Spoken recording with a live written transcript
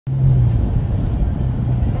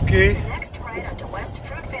Okay. The next right onto West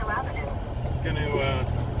Fruitvale Avenue. Gonna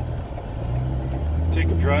take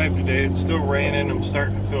a drive today. It's still raining. I'm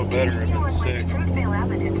starting to feel better. Continue I've on been West sick. Fruitvale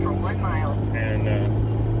Avenue for 1 mile. And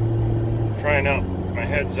trying out my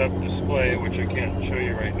heads-up display, which I can't show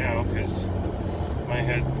you right now because my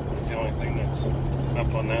head is the only thing that's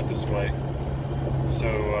up on that display. So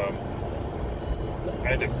I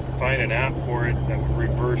had to find an app for it that would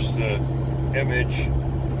reverse the image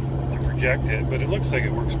to project it, but it looks like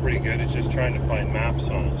it works pretty good. It's just trying to find maps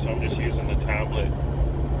on it, so I'm just using the tablet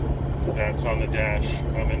that's on the dash.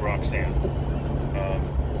 I'm in Roxanne.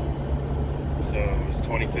 So it was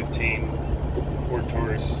 2015 Ford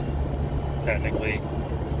Taurus, technically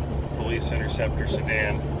police interceptor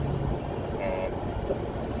sedan.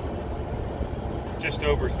 Just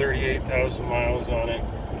over 38,000 miles on it.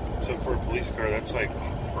 So for a police car, that's like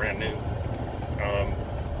brand new.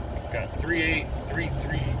 Got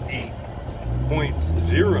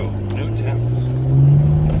 38338.0, no temps.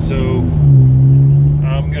 So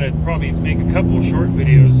I'm gonna probably make a couple of short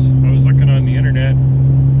videos. I was looking on the internet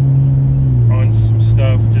on some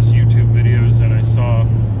stuff, just YouTube videos, and I saw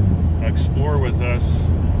Explore With Us,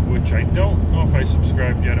 which I don't know if I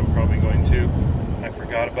subscribed yet. I'm probably going to. I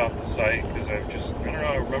forgot about the site because I don't know,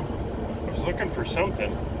 I remember I was looking for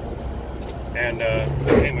something and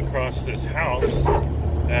came across this house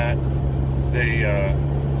that they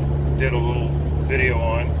did a little video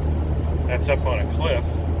on that's up on a cliff.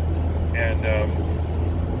 And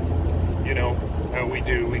you know how we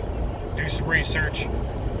do some research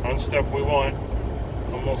on stuff we want,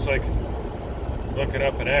 almost like looking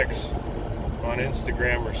up an X on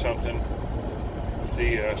Instagram or something,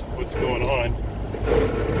 see what's going on.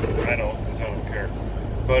 I don't care.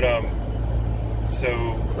 But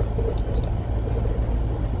so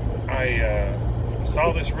I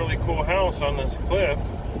saw this really cool house on this cliff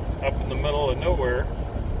up in the middle of nowhere,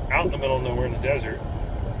 out in the middle of nowhere in the desert.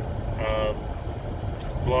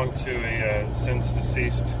 Belonged to a since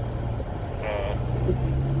deceased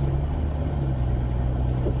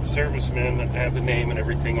serviceman that had the name and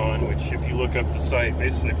everything on, which if you look up the site,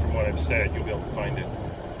 basically from what I've said, you'll be able to find it.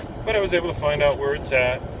 But I was able to find out where it's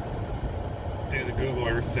at, do the Google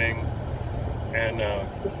Earth thing, and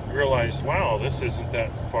realized, wow, this isn't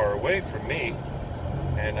that far away from me.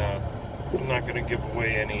 And I'm not going to give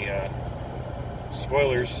away any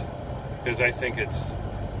spoilers because I think it's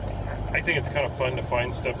kind of fun to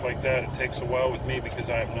find stuff like that. It takes a while with me because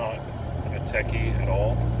I'm not a techie at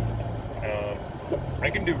all. I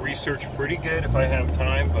can do research pretty good if I have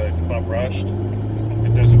time, but if I'm rushed,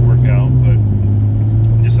 it doesn't work out. But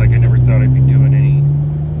just like I never thought I'd be doing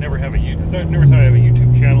never thought I'd have a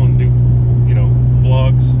YouTube channel and do, you know,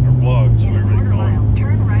 vlogs or blogs, whatever they call them.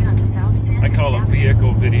 Turn right onto South Sanderson I call a Avenue.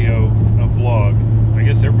 vehicle video a vlog. I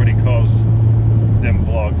guess everybody calls them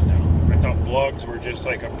vlogs now. I thought vlogs were just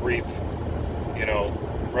like a brief, you know,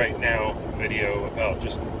 right now video about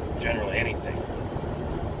just generally anything.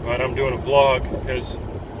 But I'm doing a vlog because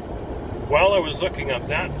while I was looking up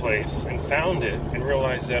that place and found it and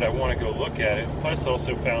realized that I want to go look at it, plus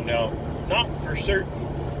also found out, not for certain,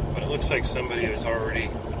 but it looks like somebody has already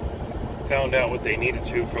found out what they needed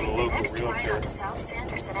to from the local realtor Right South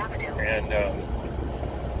Sanderson Avenue. and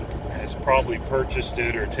has probably purchased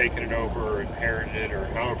it or taken it over or inherited it or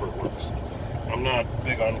however it works. I'm not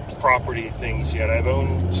big on property things yet. I've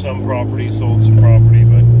owned some property, sold some property,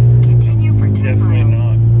 but Continue for 10 definitely miles.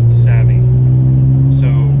 not savvy. So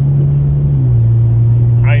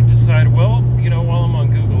I decided, well, you know, while I'm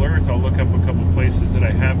on Google Earth, I'll look up a couple places that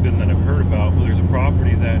I have been that I've heard about. Well, there's a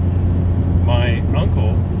property that my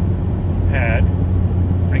uncle had.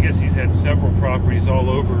 I guess he's had several properties all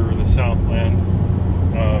over the Southland,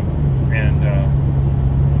 and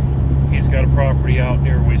he's got a property out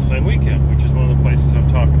near Wasteland Weekend, which is one of the places I'm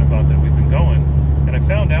talking about that we've been going. And I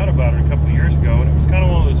found out about it a couple years ago, and it was kind of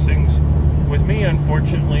one of those things with me,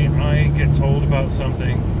 unfortunately, I get told about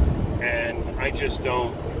something and I just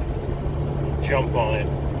don't jump on it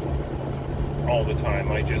all the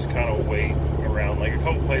time. I just kind of wait around. Like a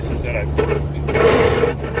couple places that I've worked.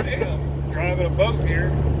 Hey, I'm driving a boat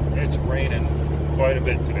here. It's raining quite a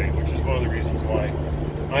bit today, which is one of the reasons why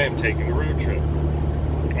I am taking a road trip.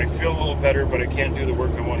 I feel a little better, but I can't do the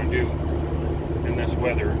work I want to do in this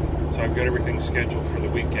weather. So I've got everything scheduled for the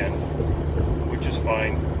weekend, which is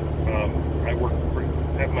fine. I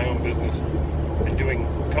have my own business and doing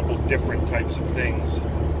a couple different types of things.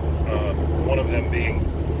 One of them being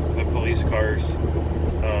the police cars.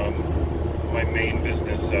 My main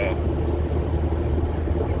business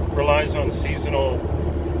relies on seasonal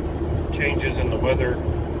changes in the weather,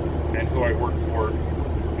 and who I work for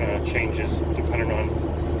changes depending on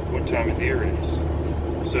what time of the year it is.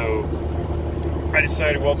 So I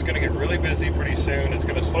decided, well, it's going to get really busy pretty soon. It's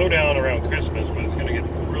going to slow down around Christmas, but it's going to get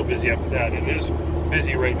real busy after that. It is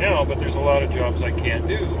busy right now, but there's a lot of jobs I can't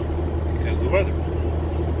do because of the weather.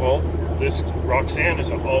 Well, this Roxanne is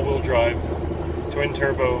an all-wheel drive,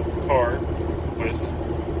 twin-turbo car with,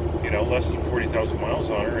 less than 40,000 miles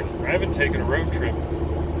on her, and I haven't taken a road trip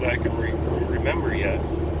that I can remember yet.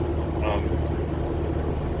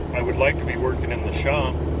 I would like to be working in the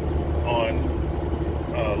shop on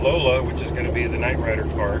Lola, which is going to be the Knight Rider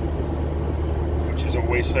car, which is a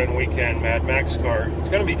Wasteland Weekend Mad Max car. It's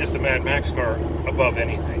going to be just a Mad Max car above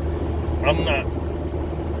anything.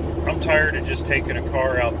 I'm tired of just taking a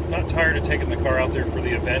car out, not tired of taking the car out there for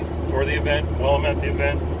the event, while I'm at the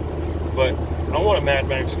event, but I want a Mad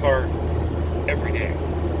Max car every day.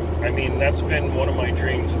 I mean, that's been one of my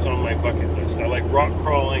dreams. It's on my bucket list. I like rock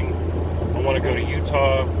crawling. I want to go to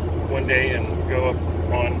Utah one day and go up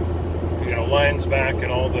on, Lion's Back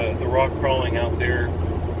and all the rock crawling out there.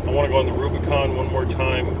 I want to go on the Rubicon one more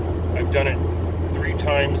time. I've done it 3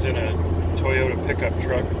 times in a Toyota pickup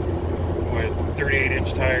truck with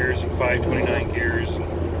 38-inch tires and 529 gears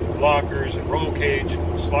and lockers and roll cage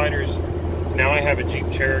and sliders. Now I have a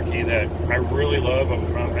Jeep Cherokee that I really love.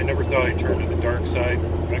 I never thought I'd turn to the dark side,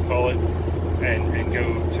 I call it, and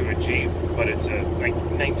go to a Jeep, but it's a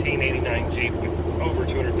 1989 Jeep with over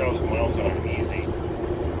 200,000 miles on it, easy,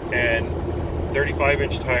 and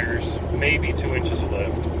 35-inch tires, maybe 2 inches of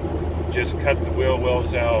lift. Just cut the wheel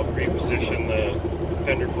wells out, reposition the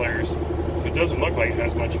fender flares, so it doesn't look like it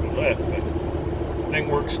has much of a lift, but the thing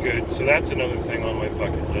works good. So that's another thing on my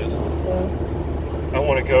bucket list. I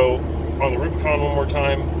want to go on the Rubicon one more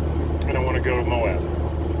time, and I want to go to Moab.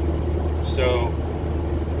 So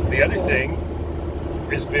the other thing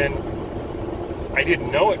has been, I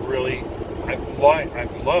didn't know it really, I've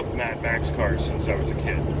loved Mad Max cars since I was a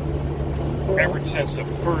kid. Ever since the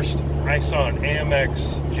first, I saw an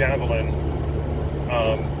AMX Javelin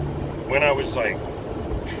when I was like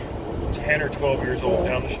 10 or 12 years old,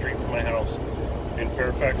 down the street from my house in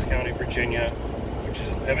Fairfax County, Virginia, which is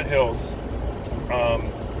in Pemmon Hills.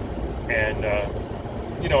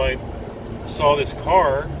 I saw this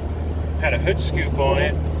car, had a hood scoop on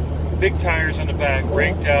it, big tires on the back,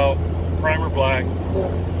 raked out, primer black,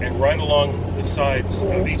 and right along the sides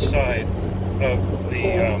of each side of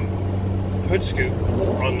the hood scoop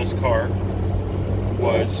on this car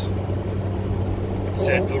was, it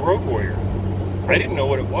said the Road Warrior. I didn't know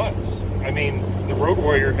what it was. I mean, the Road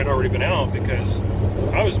Warrior had already been out because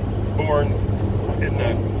I was born in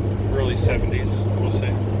the early 70s, we'll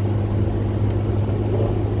say.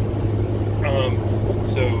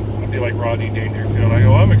 So I'd be like Rodney Dangerfield. I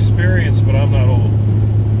go, I'm experienced, but I'm not old.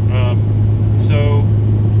 So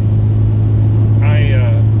I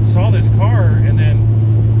saw this car, and then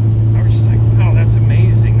I was just like, wow, that's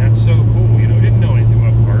amazing. That's so cool. Didn't know anything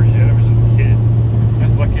about cars yet. I was just a kid. I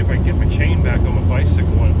was lucky if I could get my chain back on my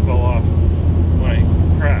bicycle when it fell off when I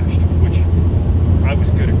crashed, which I was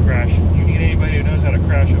good at crashing. You need anybody who knows how to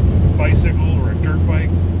crash a bicycle or a dirt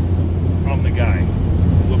bike? I'm the guy.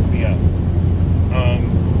 Look me up.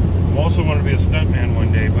 I also want to be a stuntman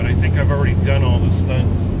one day, but I think I've already done all the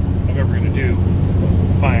stunts I'm ever going to do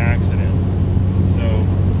by accident.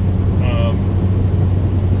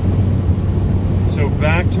 So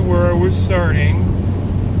back to where I was starting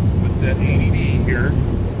with that ADD here.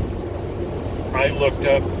 I looked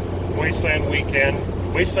up Wasteland Weekend.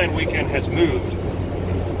 Wasteland Weekend has moved.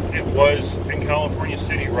 It was in California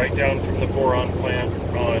City, right down from the boron plant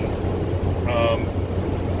on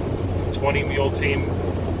 20 Mule Team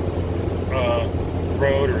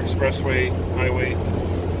Road or Expressway Highway,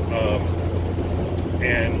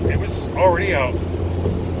 and it was already out.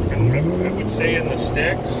 And I would say in the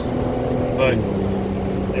sticks, but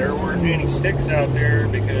there weren't any sticks out there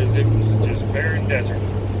because it was just barren desert.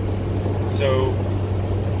 So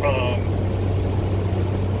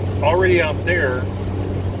already out there,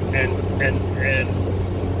 and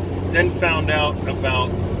then found out about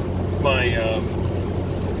my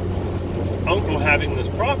uncle having this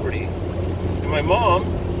property, and my mom,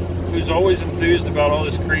 who's always enthused about all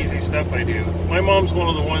this crazy stuff I do. My mom's one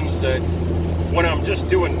of the ones that when I'm just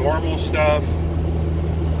doing normal stuff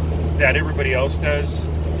that everybody else does,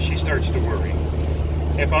 she starts to worry.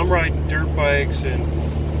 If I'm riding dirt bikes and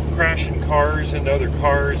crashing cars into other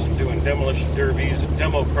cars and doing demolition derbies and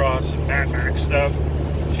demo cross and Mad Max stuff,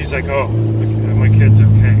 she's like, oh, my kid's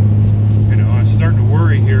okay. I was starting to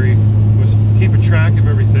worry here. He was keeping track of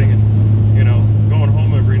everything and, going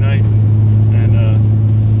home every night and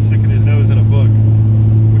sticking his nose in a book,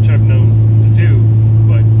 which I've known to do,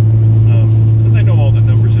 but because I know all the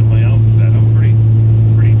numbers in my alphabet, I'm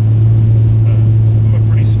a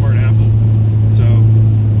pretty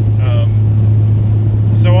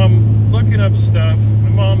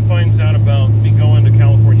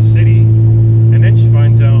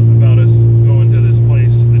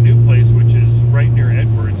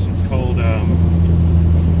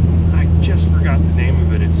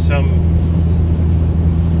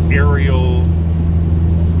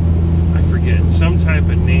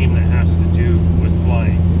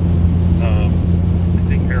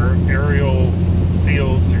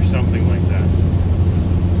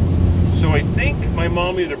I think my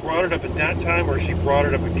mom either brought it up at that time or she brought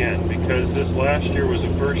it up again, because this last year was the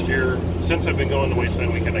first year since I've been going to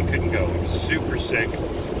Wasteland Weekend I couldn't go. I was super sick.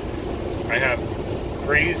 I have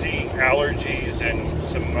crazy allergies and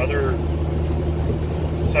some other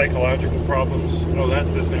psychological problems. No, that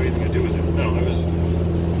doesn't have anything to do with it. No, I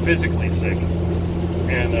was physically sick.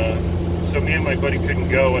 And so me and my buddy couldn't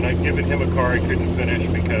go, and I'd given him a car I couldn't finish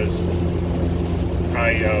because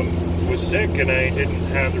I was sick and I didn't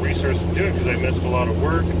have the resources to do it because I missed a lot of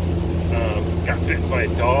work. Got bitten by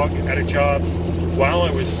a dog at a job while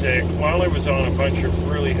I was sick, while I was on a bunch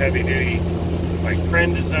of really heavy duty like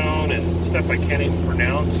prednisone and stuff I can't even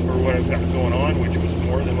pronounce for what I've got going on, which was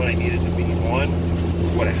more than what I needed to be on,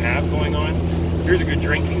 what I have going on. Here's a good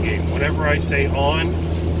drinking game. Whenever I say on,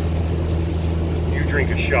 you drink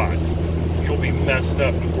a shot. You'll be messed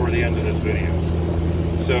up before the end of this video.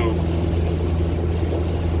 So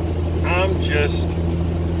I'm just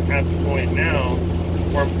at the point now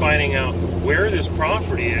where I'm finding out where this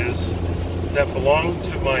property is that belonged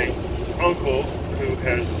to my uncle who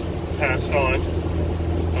has passed on,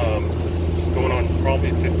 going on probably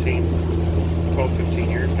 12, 15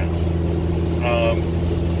 years now.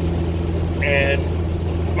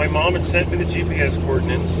 And my mom had sent me the GPS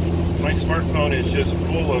coordinates. My smartphone is just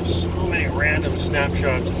full of so many random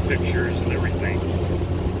snapshots and pictures and everything.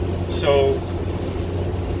 So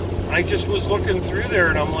I just was looking through there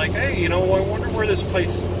and I'm like, hey, you know, I wonder where this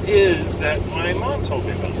place is that my mom told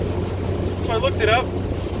me about. So I looked it up.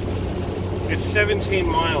 It's 17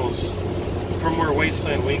 miles from where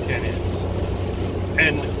Wasteland Weekend is.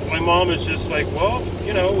 And my mom is just like, well,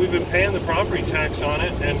 you know, we've been paying the property tax on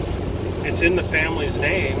it and it's in the family's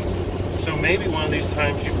name. So maybe one of these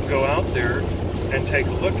times you can go out there and take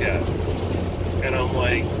a look at it. And I'm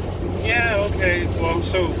like, yeah, okay, well, I'm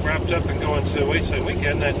so wrapped up in going to Wasteland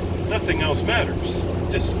Weekend that nothing else matters.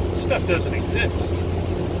 Just stuff doesn't exist.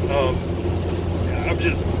 I'm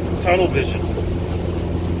just tunnel vision.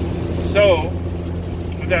 So,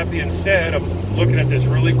 with that being said, I'm looking at this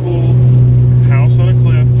really cool house on a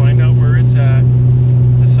cliff, find out where it's at,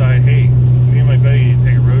 decide, hey, me and my buddy need to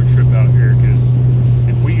take a road trip out here, because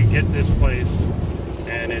if we could get this place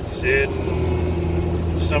and it's in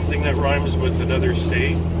something that rhymes with another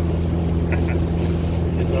state, I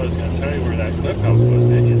thought I was going to tell you where that cliff house was,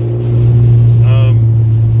 didn't you?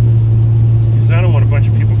 Because I don't want a bunch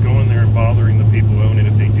of people going there and bothering the people who own it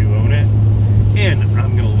if they do own it. And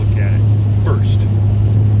I'm going to look at it first.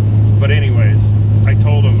 But anyways, I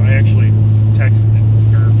told them, I actually texted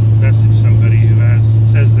or messaged somebody who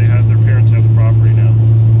says they have, their parents have the property now.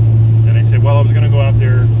 And I said, well, I was going to go out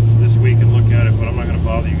there this week and look at it, but I'm not going to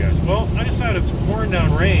bother you guys. Well, I decided it's pouring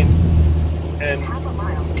down rain, and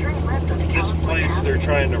this place they're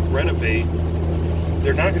trying to renovate,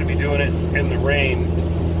 they're not going to be doing it in the rain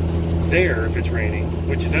there if it's raining,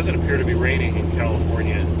 which it doesn't appear to be raining in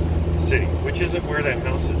California City, which isn't where that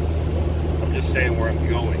house is. I'm just saying where I'm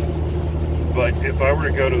going. But if I were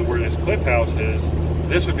to go to where this cliff house is,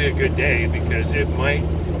 this would be a good day, because it might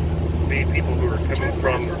be people who are coming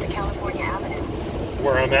from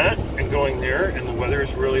where I'm at and going there, and the weather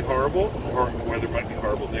is really horrible, or the weather might be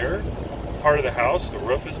horrible there. Part of the house, the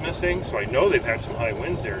roof is missing, so I know they've had some high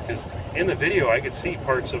winds there, because in the video I could see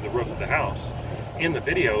parts of the roof of the house in the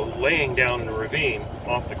video laying down in a ravine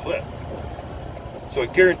off the cliff. So I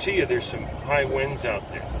guarantee you there's some high winds out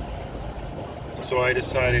there. So I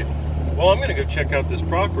decided, well, I'm going to go check out this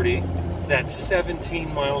property that's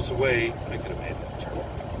 17 miles away. I could have made that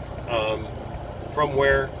turn. From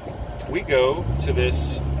where we go to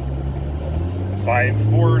this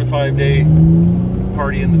 4 to 5 day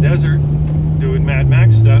party in the desert, doing Mad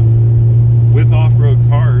Max stuff with off-road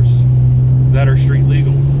cars that are street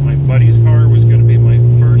legal. My buddy's car was going to be my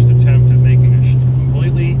first attempt at making a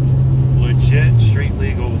completely legit street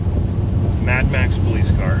legal Mad Max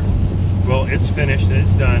police car. Well, it's finished and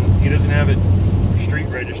it's done. He doesn't have it street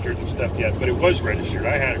registered and stuff yet, but it was registered.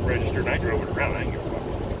 I had it registered and I drove it around. I didn't give a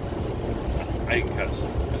fuck. I didn't cuss.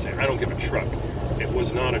 I say, I don't give a truck. It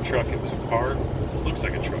was not a truck, it was a car. It looks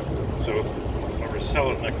like a truck. So if I were to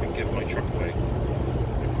sell it, I'm not going to give my truck away.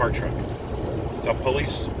 A car truck. It's a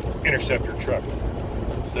police interceptor truck.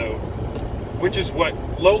 So, which is what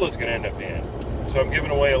Lola's going to end up being. So I'm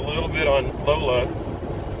giving away a little bit on Lola,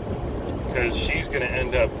 because she's going to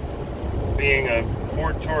end up being a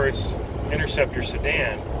Ford Taurus Interceptor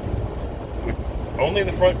sedan with only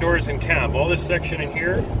the front doors and cab. All this section in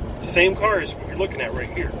here, it's the same car as what you're looking at right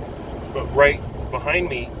here. But right behind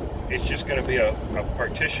me, it's just going to be a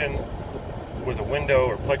partition with a window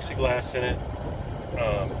or plexiglass in it.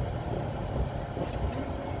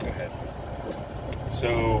 Go ahead.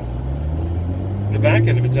 So the back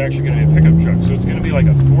end of it's actually going to be a pickup truck. So it's going to be like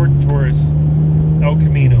a Ford Taurus El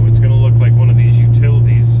Camino. It's going to look like one of these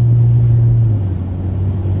utilities.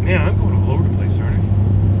 Man, I'm going all over the place, aren't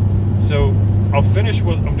I? So I'll finish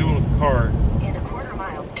what I'm doing with the car. In a quarter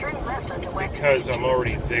mile, turn left onto West Because Fifth I'm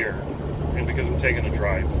already there. And because I'm taking a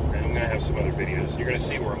drive. And I'm going to have some other videos. You're going to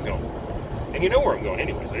see where I'm going. And you know where I'm going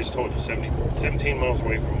anyways. I just told you, 17 miles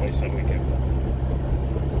away from Wasteland Weekend.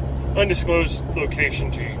 Undisclosed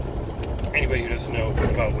location to anybody who doesn't know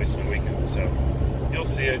about Wasteland Weekend. So you'll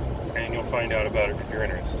see it and you'll find out about it if you're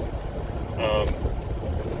interested.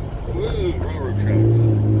 Railroad tracks.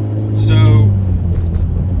 So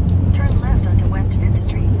turn left onto West 5th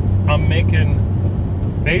Street. I'm making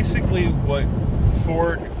basically what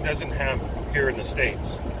Ford doesn't have here in the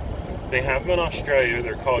States. They have them in Australia.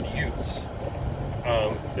 They're called utes.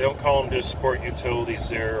 They don't call them just sport utilities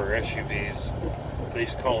there or SUVs. They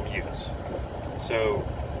just call them utes. So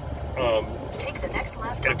take the next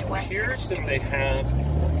left it onto West 6th appears that Street. they have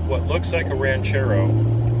what looks like a Ranchero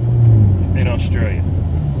in Australia.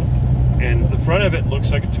 And the front of it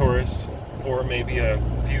looks like a Taurus or maybe a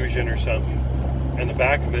Fusion or something. And the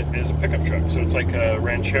back of it is a pickup truck. So it's like a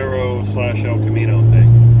Ranchero / El Camino thing.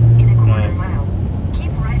 In a quarter mile,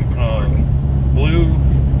 keep right at the fork.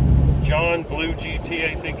 John Blue GT,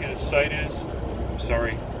 I think his site is. I'm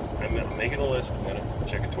sorry. I'm making a list. I'm going to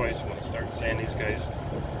check it twice when I start saying these guys'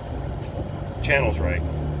 channels right.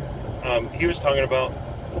 He was talking about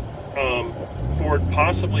Ford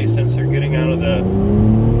possibly, since they're getting out of the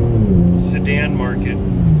sedan market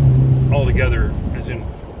altogether, as in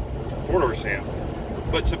four-door sedan,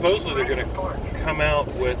 but supposedly they're going to come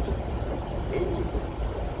out with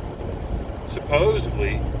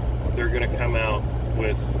supposedly they're going to come out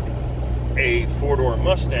with a four-door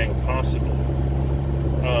Mustang possibly,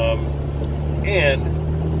 and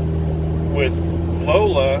with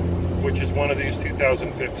Lola, which is one of these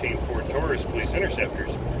 2015 Ford Taurus Police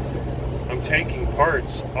Interceptors. I'm taking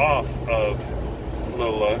parts off of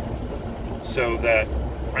Lola so that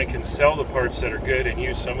I can sell the parts that are good and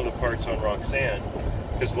use some of the parts on Roxanne,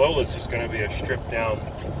 because Lola's just going to be a stripped down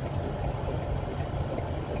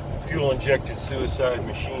fuel injected suicide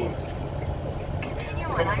machine. Continue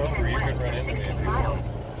on I-10 West for 16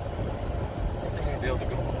 miles. I'm going to be able to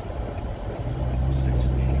go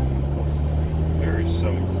 16. There is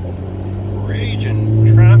some raging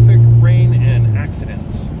traffic, rain, and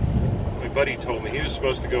accidents. My buddy told me he was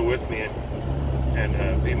supposed to go with me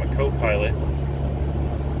and be my co-pilot,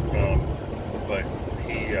 but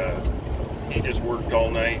he just worked all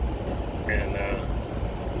night, and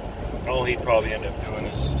all he'd probably end up doing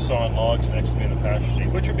is sawing logs next to me in the passenger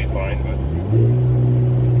seat, which would be fine. But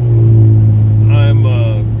I'm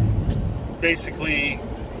basically,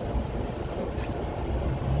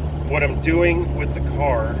 what I'm doing with the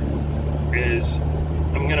car is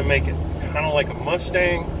I'm going to make it kind of like a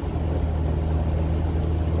Mustang,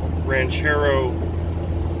 Ranchero,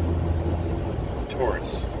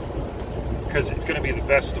 Taurus, because it's going to be the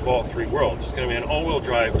best of all three worlds. It's going to be an all-wheel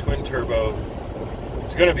drive, twin turbo.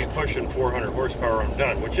 It's going to be pushing 400 horsepower when I'm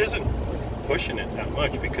done, which isn't pushing it that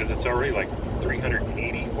much because it's already like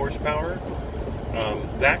 380 horsepower.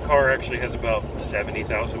 That car actually has about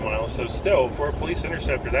 70,000 miles, so still, for a police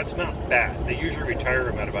interceptor, that's not bad. They usually retire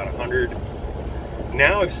them at about 100.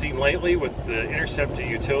 Now I've seen lately with the Interceptor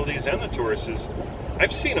utilities and the Tauruses,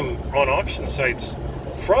 I've seen them on auction sites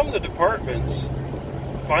from the departments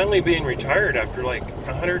finally being retired after like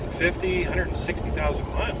 150, 160,000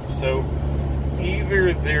 miles. So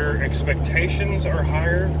either their expectations are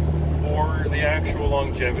higher or the actual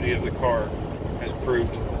longevity of the car has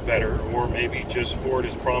proved better, or maybe just Ford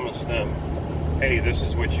has promised them, hey, this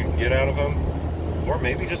is what you can get out of them, or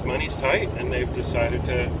maybe just money's tight and they've decided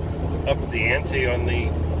to up the ante on the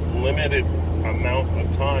limited amount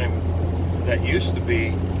of time that used to be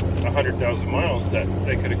 100,000 miles that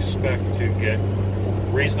they could expect to get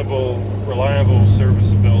reasonable, reliable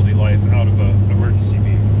serviceability life out of an emergency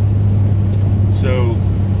vehicle. So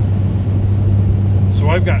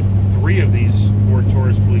I've got 3 of these Ford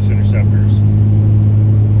Taurus Police Interceptors,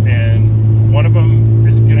 and one of them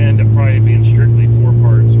is going to end up probably being strictly 4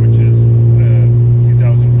 parts, which is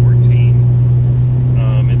 2014.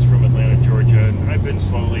 It's from Atlanta, Georgia, and I've been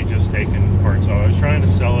slowly just taking parts off. I was trying to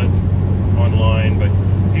sell it online, but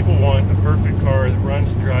people want a perfect car that runs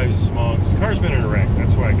and drives and smogs. The car's been in a wreck.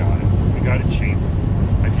 That's why I got it. I got it cheap.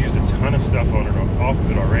 I've used a ton of stuff on it, off of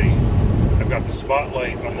it already. I've got the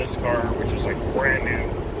spotlight on this car, which is like brand new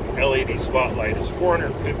LED spotlight. It's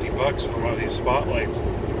 450 bucks for one of these spotlights,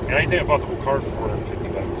 and I think I bought the whole car for 450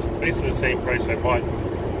 bucks. Basically the same price I bought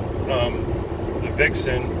the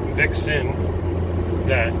Vixen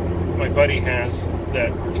that my buddy has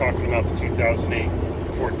that we're talking about, the 2008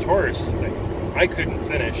 Ford Taurus that I couldn't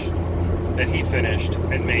finish, that he finished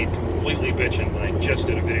and made completely bitchin'. I just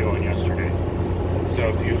did a video on yesterday. So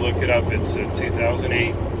if you look it up, it's a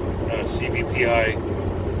 2008 CVPI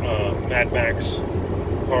Mad Max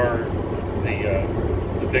car, the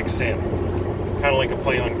Vic Sam. Kind of like a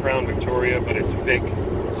play on Crown Victoria, but it's Vic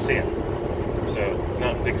Sam. So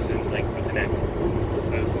not Vixen, like with an X.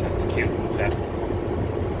 So that's cute and festive.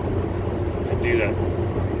 I do that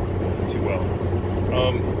too well.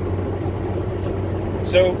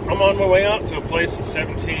 So I'm on my way out to a place that's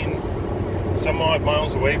 17 some odd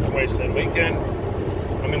miles away from Wasteland Weekend.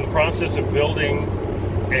 I'm in the process of building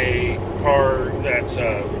a car that's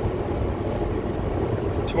a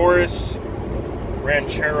Taurus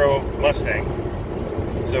Ranchero Mustang.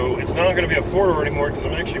 So it's not going to be a four-door anymore because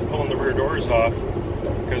I'm actually pulling the rear doors off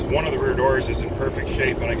because one of the rear doors is in perfect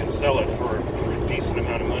shape and I can sell it for a decent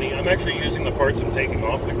amount of money. I'm actually using the parts I'm taking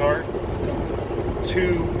off the car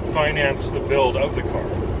to finance the build of the car.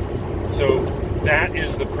 So that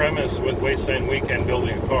is the premise with Wasteland Weekend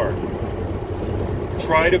building a car.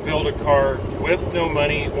 Try to build a car with no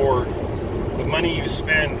money, or the money you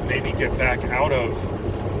spend maybe get back out of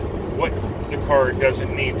what the car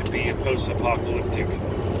doesn't need to be a post-apocalyptic,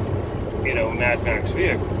 Mad Max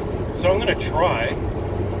vehicle. So I'm going to try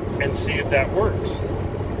and see if that works.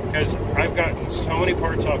 Because I've gotten so many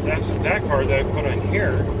parts off that car that I put on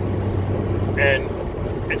here, and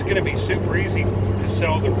it's going to be super easy to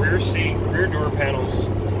sell the rear seat, rear door panels,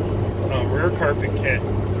 rear carpet kit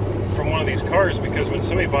from one of these cars, because when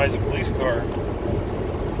somebody buys a police car,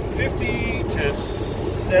 50 to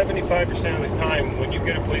 75% of the time when you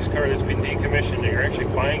get a police car that's been decommissioned, you're actually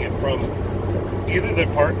buying it from either the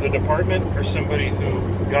department or somebody who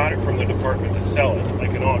got it from the department to sell it,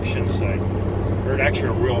 like an auction site, or actually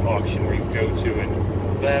a real auction where you go to and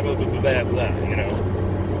blah, blah, blah, blah, blah,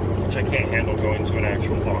 which I can't handle going to an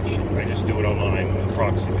actual auction. I just do it online with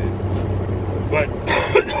proxy bid. But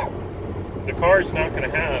the car is not going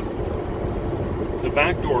to have the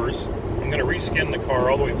back doors. I'm going to reskin the car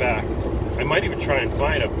all the way back. I might even try and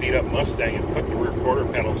find a beat-up Mustang and put the rear quarter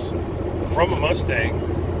panels from a Mustang,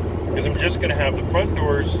 because I'm just going to have the front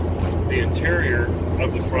doors, the interior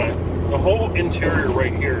of the front, the whole interior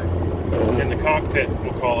right here in the cockpit,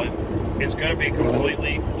 we'll call it, is going to be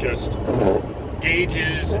completely just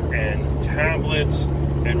gauges and tablets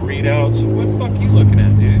and readouts. What the fuck are you looking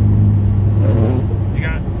at, dude? You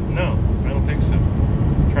got... No, I don't think so.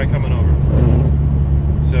 Try coming over.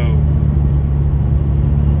 So,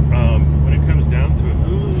 when it comes down to it,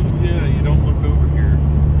 oh yeah, you don't look over here.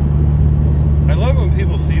 I love when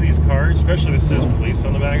people see these cars, especially that says police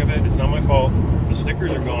on the back of it. It's not my fault. The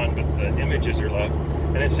stickers are gone, but the images are left.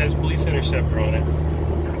 And it says Police Interceptor on it.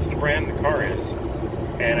 It's the brand the car is.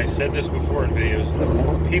 And I said this before in videos,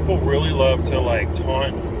 people really love to like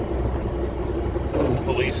taunt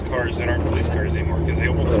police cars that aren't police cars anymore, because they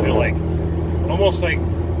almost feel like,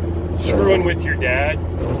 screwing with your dad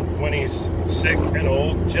when he's sick and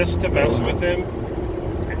old just to mess with him.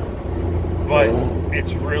 But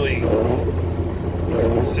it's really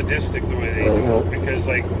sadistic the way they do it, because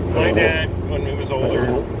like my dad, when he was older,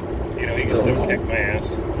 he could still kick my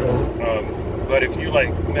ass. But if you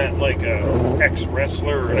met like a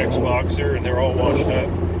ex-wrestler or an ex-boxer and they're all washed up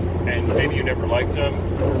and maybe you never liked them,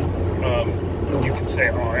 you can say,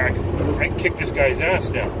 oh, I can kick this guy's ass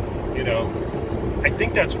now, I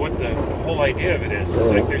think that's what the whole idea of it is. It's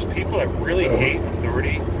like there's people that really hate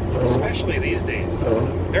authority, especially these days.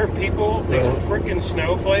 There are people, these freaking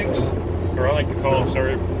snowflakes, or I like to call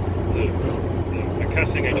them, the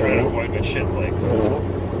cussing I try to avoid, but shit flakes.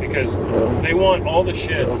 Because they want all the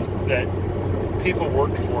shit that people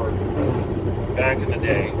worked for back in the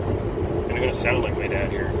day, and I'm going to sound like my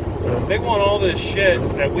dad here. They want all this shit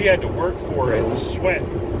that we had to work for and sweat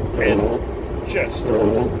and just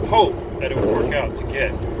hope that it would work out to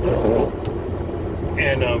get.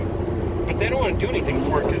 And but they don't want to do anything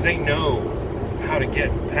for it because they know how to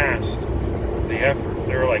get past the effort.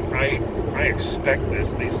 They're like, I expect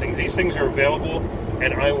these things. These things are available,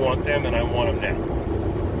 and I want them, and I want them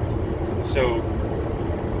now. So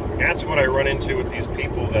that's what I run into with these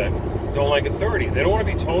people that don't like authority. They don't want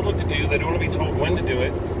to be told what to do. They don't want to be told when to do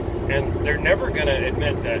it. And they're never going to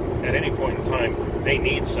admit that at any point in time they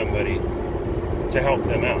need somebody to help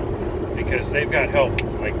them out, because they've got help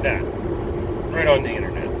like that right on the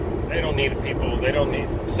internet. They don't need people. They don't need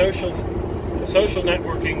social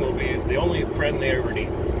networking. Will be the only friend they ever need.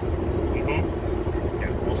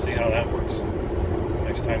 Yeah, we'll see how that works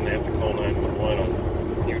next time they have to call 911 on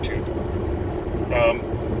YouTube.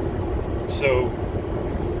 So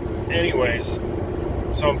anyways,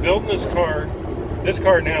 So I'm building this car. This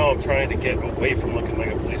car now I'm trying to get away from looking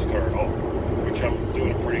like a police car at all, which I'm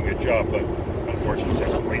doing a pretty good job, but unfortunately it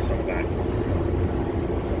says police on the back.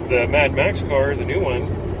 The Mad Max car, the new one,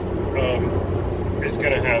 is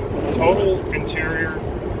going to have total interior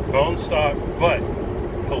bone stock, but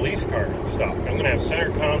police car stock. I'm going to have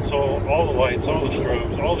center console, all the lights, all the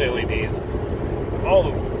strobes, all the LEDs, all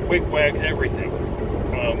the wig-wags, everything.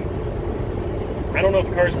 I don't know if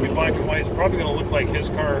the car's going to be black and white. It's probably going to look like his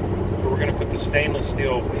car, but we're going to put the stainless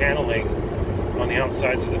steel paneling on the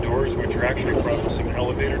outsides of the doors, which are actually from some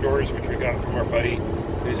elevator doors, which we got from our buddy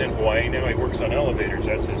who's in Hawaii now. He works on elevators.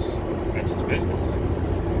 That's his business.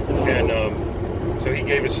 And so he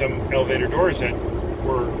gave us some elevator doors that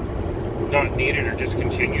were not needed or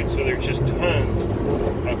discontinued. So there's just tons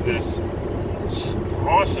of this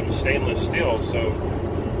awesome stainless steel. So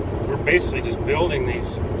we're basically just building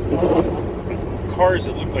these cars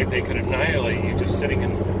that look like they could annihilate you just sitting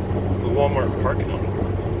in the Walmart parking lot.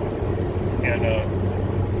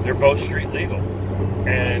 And they're both street legal.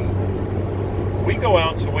 And we go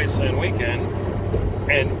out to Wasteland Weekend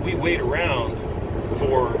and we wait around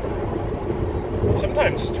for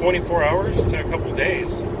sometimes 24 hours to a couple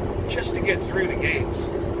days just to get through the gates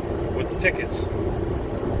with the tickets,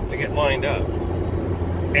 to get lined up.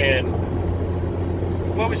 And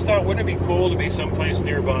we always thought, wouldn't it be cool to be someplace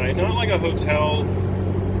nearby, not like a hotel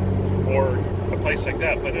or a place like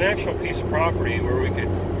that, but an actual piece of property where we could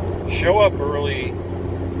show up early,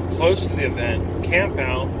 close to the event, camp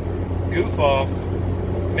out, goof off,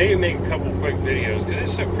 maybe make a couple quick videos, because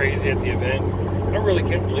it's so crazy at the event. I really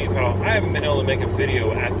can't believe how I haven't been able to make a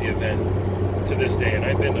video at the event to this day, and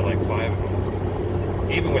I've been to like 5 of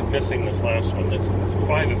them. Even with missing this last one, that's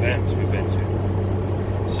 5 events we've been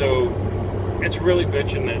to. So it's really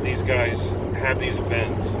bitching that these guys have these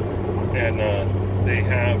events, and they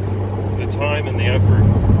have the time and the effort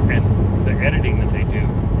and the editing that they do.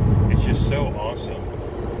 It's just so awesome.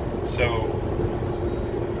 So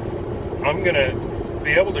I'm gonna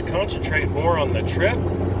be able to concentrate more on the trip,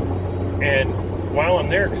 and while I'm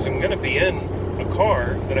there, because I'm gonna be in a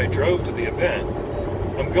car that I drove to the event,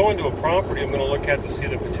 I'm going to a property I'm gonna look at to see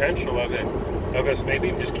the potential of it, of us maybe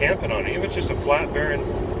even just camping on it, even if it's just a flat barren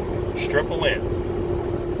strip of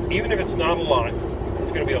land. Even if it's not a lot,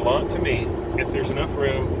 it's going to be a lot to me if there's enough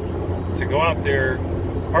room to go out there,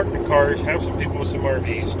 park the cars, have some people with some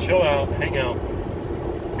RVs, chill out, hang out,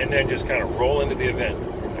 and then just kind of roll into the event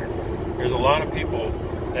from there. There's a lot of people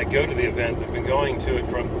that go to the event that have been going to it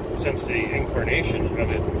since the incarnation of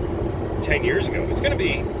it 10 years ago. It's going to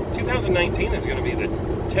be, 2019 is going to be the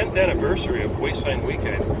 10th anniversary of Wasteland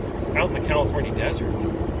Weekend out in the California desert.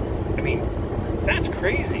 I mean, that's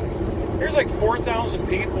crazy. There's like 4,000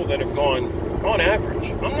 people that have gone on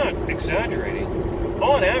average. I'm not exaggerating.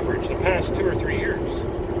 On average, the past 2 or 3 years.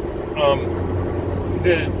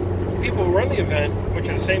 The people who run the event, which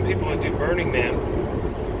are the same people that do Burning Man,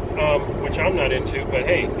 which I'm not into, but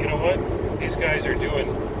hey, you know what? These guys are doing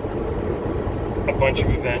a bunch of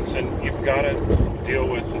events, and you've got to deal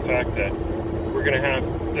with the fact that we're going to have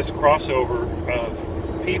this crossover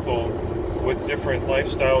of people with different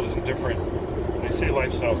lifestyles and different, I say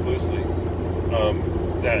lifestyles loosely,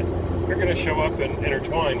 that are going to show up and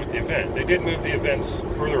intertwine with the event. They did move the events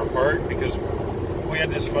further apart because we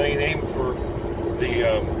had this funny name for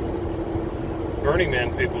the Burning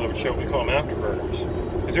Man people that would show up. We call them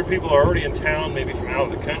afterburners. Because there are people already in town, maybe from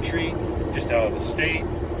out of the country, just out of the state,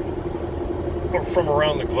 or from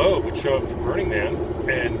around the globe would show up for Burning Man,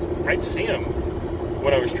 and I'd see them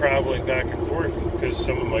when I was traveling back and forth because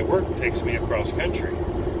some of my work takes me across country.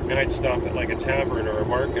 And I'd stop at like a tavern or a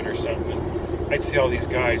market or something. I'd see all these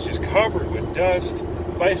guys just covered with dust,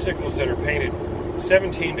 bicycles that are painted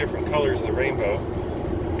 17 different colors of the rainbow.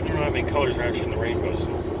 I don't know how many colors are actually in the rainbow, so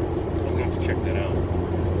I'm going to have to check that out.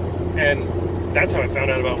 And that's how I found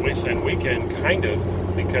out about Wasteland Weekend, kind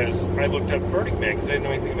of, because I looked up Burning Man because I didn't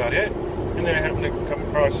know anything about it. And then I happened to come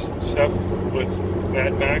across stuff with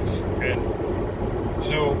Mad Max. And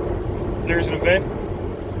so there's an event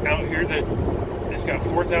out here that it's got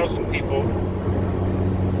 4,000 people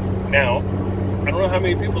now. I don't know how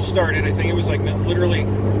many people started. I think it was like literally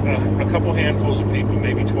a couple handfuls of people,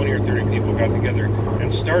 maybe 20 or 30 people got together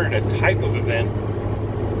and started a type of event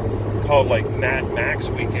called like Mad Max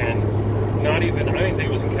Weekend. Not even, I didn't think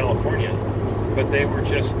it was in California, but they were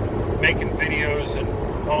just making videos and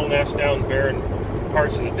hauling ass down barren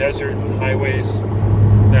parts of the desert and highways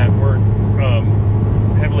that weren't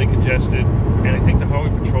heavily congested. And I think the Highway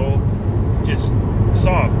Patrol just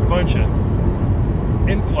saw a bunch of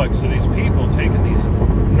influx of these people taking these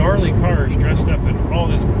gnarly cars dressed up in all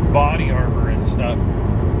this body armor and stuff.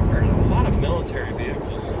 There are a lot of military vehicles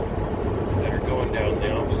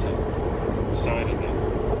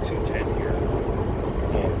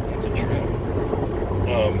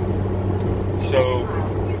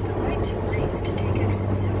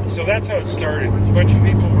how it started. A bunch of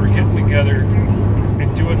people were getting together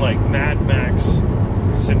and doing like Mad Max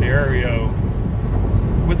scenario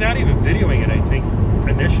without even videoing it, I think,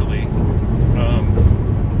 initially.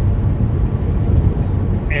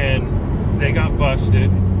 And they got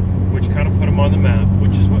busted, which kind of put them on the map,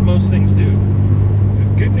 which is what most things do.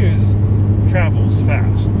 Good news travels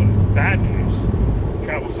fast, but bad news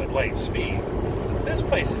travels at light speed. This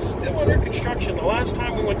place is still under construction. The last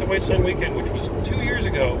time we went to Wasteland Weekend, which was 2 years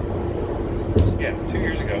ago, yeah, 2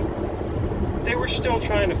 years ago, they were still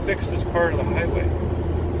trying to fix this part of the highway.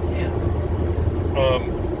 Yeah.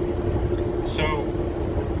 So,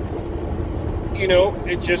 you know,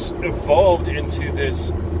 it just evolved into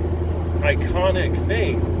this iconic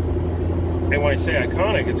thing. And when I say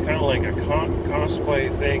iconic, it's kind of like a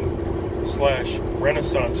cosplay thing /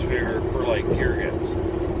 Renaissance fair for like gearheads.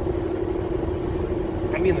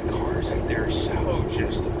 I mean, the cars out there are so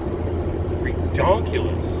just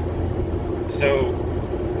redonkulous. So,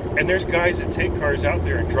 and there's guys that take cars out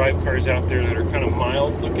there and drive cars out there that are kind of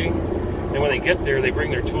mild looking. And when they get there, they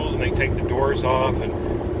bring their tools and they take the doors off and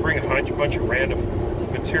bring a bunch of random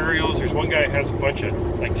materials. There's one guy that has a bunch of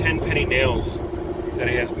like 10 penny nails that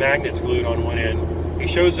he has magnets glued on one end. He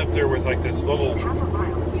shows up there with like this little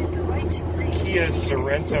Kia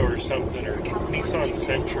Sorento or something, or Nissan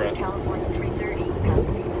Sentra.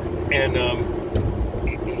 And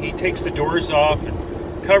he takes the doors off and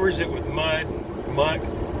covers it with mud, muck,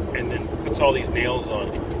 and then puts all these nails on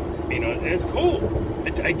it. You know, and it's cool.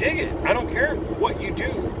 I dig it. I don't care what you do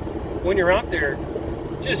when you're out there.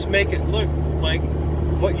 Just make it look like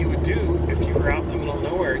what you would do if you were out in the middle of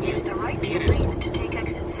nowhere and use the right 2 lanes to take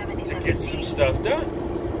exit 77C. To get some stuff done.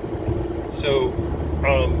 So,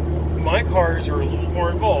 my cars are a little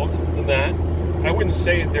more involved than that. I wouldn't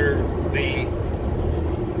say they're the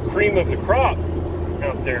cream of the crop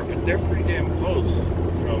out there, but they're pretty damn close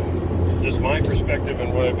from just my perspective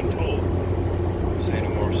and what I've been told. Say no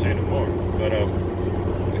more, say no more. But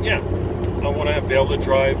yeah, I want to be able to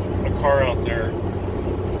drive a car out there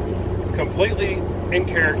completely in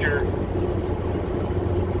character,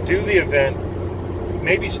 do the event,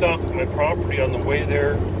 maybe stop at my property on the way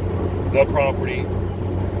there, the property.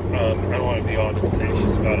 I don't want to be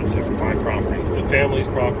ostentatious about it, except for my property, the family's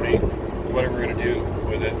property, whatever we're going to do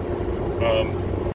with it.